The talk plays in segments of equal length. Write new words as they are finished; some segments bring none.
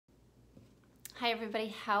Hi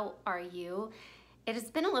everybody, how are you? It has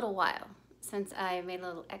been a little while since I made a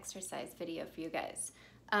little exercise video for you guys.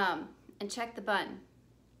 And check the bun.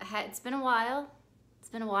 It's been a while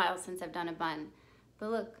since I've done a bun. But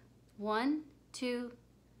look, 1, 2,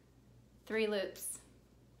 3 loops.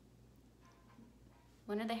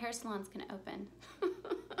 When are the hair salons gonna open?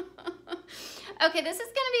 Okay, this is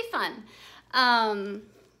gonna be fun.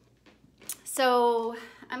 So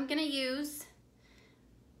I'm gonna use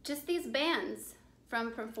just these bands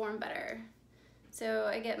from Perform Better. So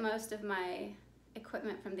I get most of my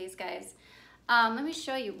equipment from these guys. Let me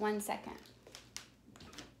show you 1 second.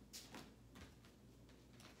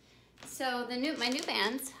 So my new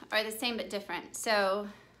bands are the same but different. So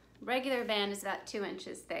regular band is about 2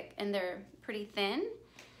 inches thick and they're pretty thin.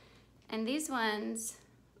 And these ones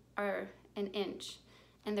are 1 inch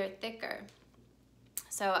and they're thicker.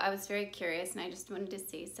 So I was very curious and I just wanted to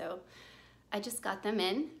see. So I just got them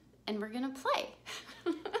in and we're gonna play.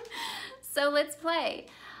 So let's play.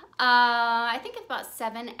 I think I've about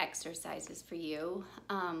 7 exercises for you.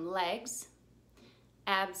 Legs,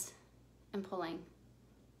 abs, and pulling.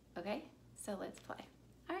 Okay, so let's play.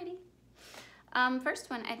 Alrighty. First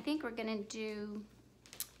one, I think we're gonna do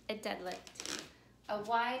a deadlift. A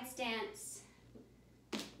wide stance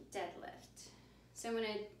deadlift. So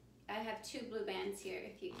I have 2 blue bands here,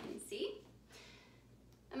 if you can see.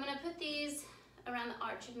 I'm gonna put these around the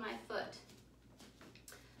arch of my foot.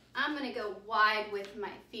 I'm gonna go wide with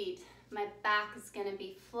my feet. My back is gonna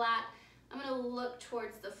be flat. I'm gonna look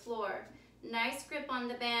towards the floor. Nice grip on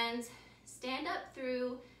the bands. Stand up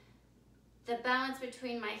through the balance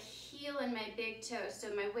between my heel and my big toe.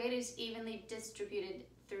 So my weight is evenly distributed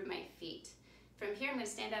through my feet. From here, I'm gonna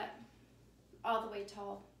stand up all the way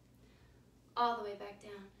tall, all the way back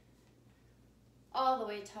down, all the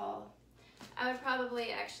way tall. I would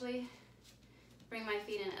probably actually bring my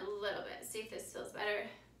feet in a little bit, see if this feels better.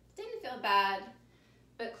 Didn't feel bad,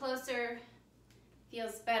 but closer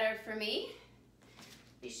feels better for me.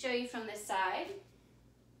 Let me show you from this side.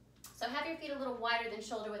 So have your feet a little wider than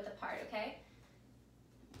shoulder width apart, okay?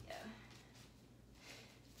 There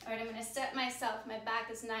we go. All right, I'm gonna set myself. My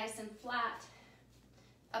back is nice and flat.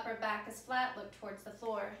 Upper back is flat, look towards the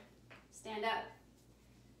floor. Stand up.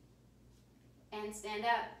 And stand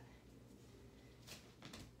up.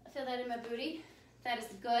 I feel that in my booty. That is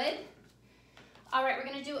good. All right, we're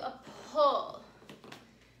gonna do a pull.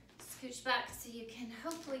 Scooch back so you can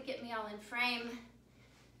hopefully get me all in frame.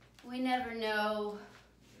 We never know.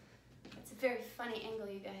 It's a very funny angle,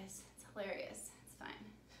 you guys. It's hilarious. It's fine.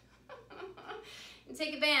 And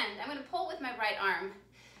take a band. I'm gonna pull with my right arm.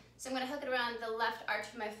 So I'm gonna hook it around the left arch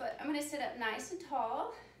of my foot. I'm gonna sit up nice and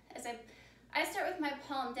tall. As I start with my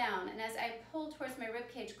palm down, and as I pull towards my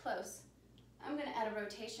rib cage close, I'm gonna add a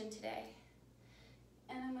rotation today.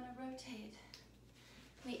 And I'm gonna rotate.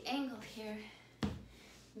 The angle here,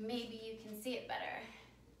 maybe you can see it better.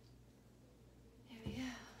 There we go.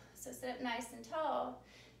 So sit up nice and tall.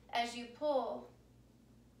 As you pull,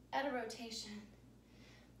 add a rotation.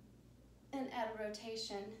 And add a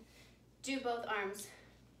rotation. Do both arms,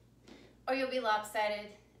 or you'll be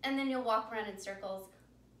lopsided, and then you'll walk around in circles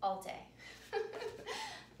all day.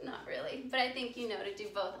 Not really, but I think you know to do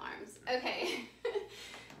both arms. Okay,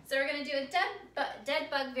 so we're gonna do a dead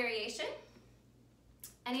bug variation.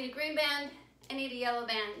 I need a green band, I need a yellow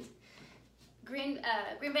band. Green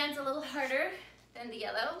band's a little harder than the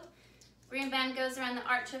yellow. Green band goes around the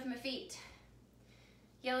arch of my feet.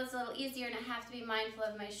 Yellow's a little easier and I have to be mindful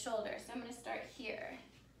of my shoulder. So I'm gonna start here.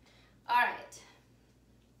 All right.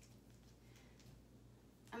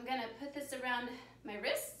 I'm gonna put this around my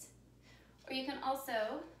wrist, or you can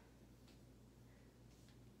also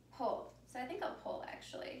pull. So I think I'll pull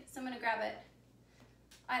actually. So I'm gonna grab it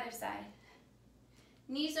either side.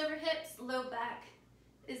 Knees over hips, low back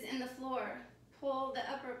is in the floor. Pull the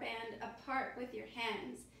upper band apart with your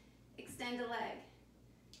hands. Extend a leg.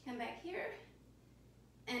 Come back here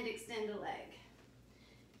and extend a leg.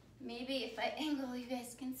 Maybe if I angle, you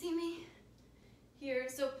guys can see me here.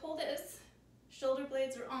 So pull this. Shoulder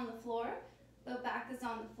blades are on the floor. Low back is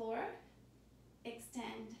on the floor.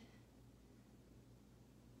 Extend.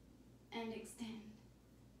 And extend.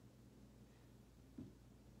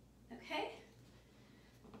 Okay?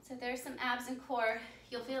 So there's some abs and core.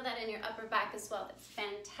 You'll feel that in your upper back as well. That's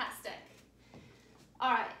fantastic.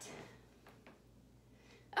 All right.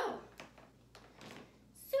 Oh.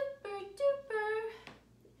 Super duper.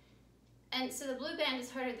 And so the blue band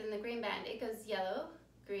is harder than the green band. It goes yellow,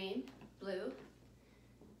 green, blue,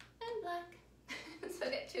 and black. So I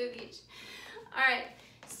got 2 of each. All right,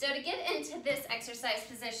 so to get into this exercise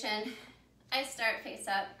position, I start face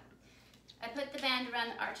up. I put the band around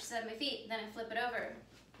the arches of my feet, then I flip it over.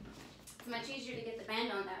 It's much easier to get the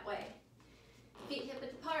band on that way. Feet hip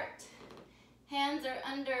width apart. Hands are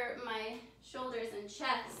under my shoulders and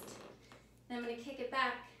chest. Then I'm going to kick it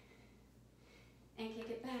back and kick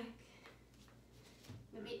it back.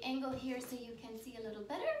 Maybe angle here so you can see a little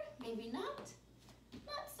better. Maybe not.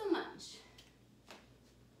 Not so much.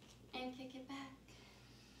 And kick it back.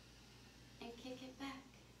 And kick it back.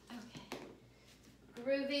 Okay.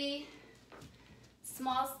 Groovy.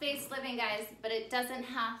 Small space living, guys, but it doesn't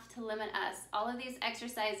have to limit us. All of these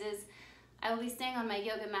exercises, I will be staying on my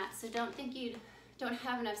yoga mat, so don't think you don't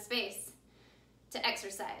have enough space to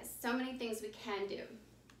exercise. So many things we can do.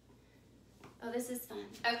 Oh, this is fun.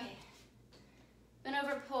 Okay. Bend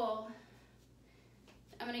over pull.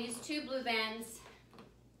 I'm going to use 2 blue bands.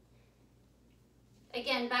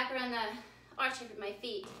 Again, back around the arch of my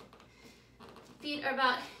feet. Feet are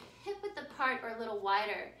about hip width apart or a little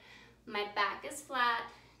wider. My back is flat,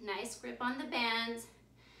 nice grip on the band.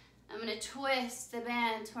 I'm going to twist the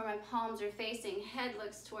band to where my palms are facing, head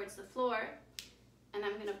looks towards the floor, and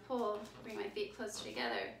I'm going to pull, bring my feet closer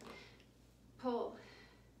together, pull,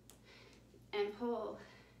 and pull,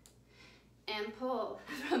 and pull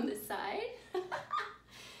from the side.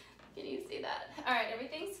 Can you see that? All right,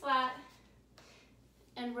 everything's flat,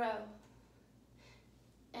 and row,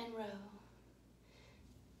 and row,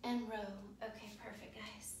 and row. Okay, perfect,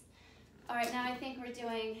 guys. All right, now I think we're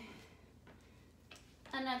doing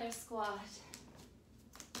another squat.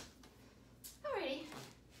 Alrighty.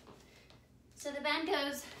 So the band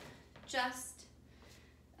goes just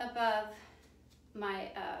above my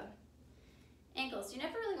ankles. You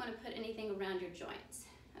never really want to put anything around your joints,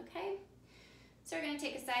 okay? So we're going to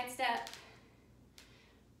take a side step.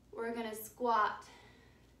 We're going to squat.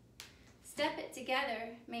 Step it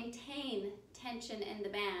together, maintain tension in the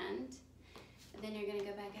band, and then you're going to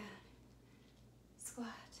go back out. Squat.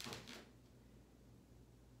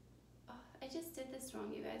 Oh, I just did this wrong,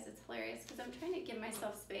 you guys. It's hilarious because I'm trying to give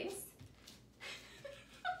myself space.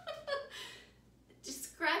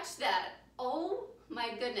 Just scratch that. Oh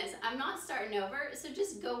my goodness. I'm not starting over, so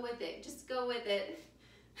just go with it. Just go with it.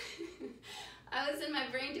 I was in my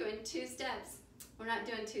brain doing 2 steps. We're not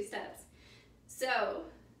doing 2 steps. So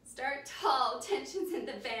start tall, tensions in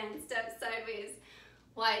the band, step sideways,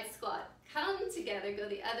 wide squat. Come together, go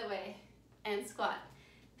the other way, and squat.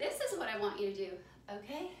 This is what I want you to do,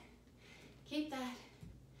 okay? Keep that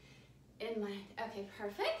in mind. Okay,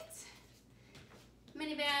 perfect.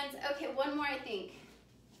 Mini bands. Okay, one more, I think.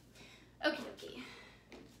 Okay, okay.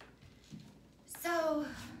 So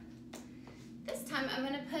this time I'm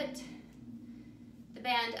gonna put the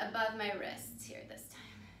band above my wrists here this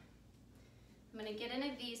time. I'm gonna get in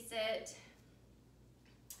a V-sit.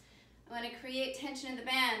 I'm gonna create tension in the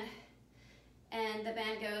band, and the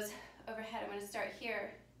band goes overhead. I'm gonna start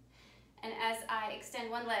here. And as I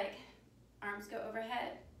extend one leg, arms go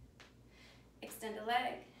overhead. Extend a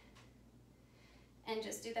leg. And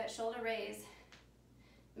just do that shoulder raise,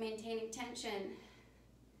 maintaining tension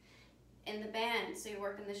in the band. So you're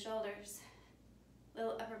working the shoulders,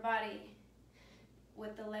 little upper body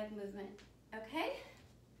with the leg movement, okay?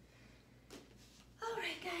 All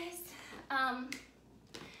right, guys.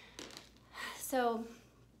 So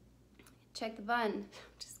check the bun.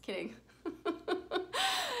 Just kidding.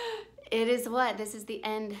 It is what? This is the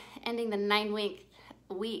ending the 9th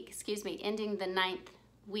week, ending the 9th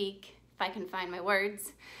week, if I can find my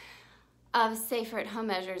words, of safer at home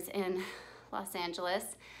measures in Los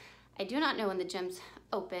Angeles. I do not know when the gym's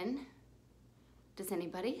open. Does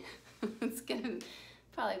anybody? It's gonna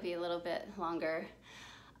probably be a little bit longer.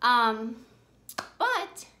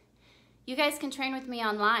 But you guys can train with me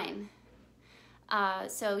online.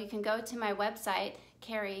 So you can go to my website,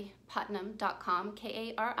 KariPutnam.com,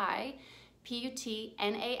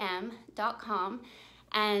 KariPutnam.com,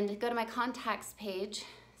 and go to my contacts page,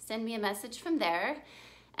 send me a message from there,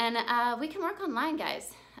 and we can work online,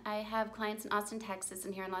 guys. I have clients in Austin, Texas,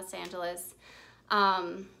 and here in Los Angeles,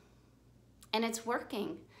 and it's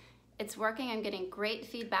working. It's working. I'm getting great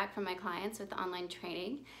feedback from my clients with the online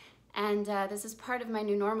training, and this is part of my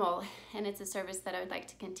new normal, and it's a service that I would like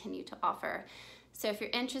to continue to offer. So if you're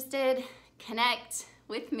interested, connect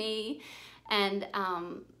with me, and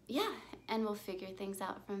yeah, and we'll figure things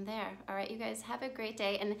out from there. All right, you guys, have a great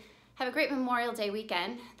day, and have a great Memorial Day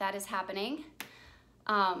weekend. That is happening,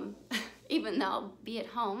 even though I'll be at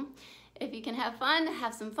home. If you can have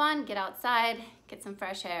some fun, get outside, get some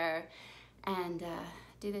fresh air, and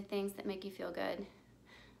do the things that make you feel good.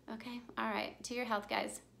 Okay, all right, to your health,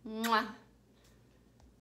 guys. Mwah.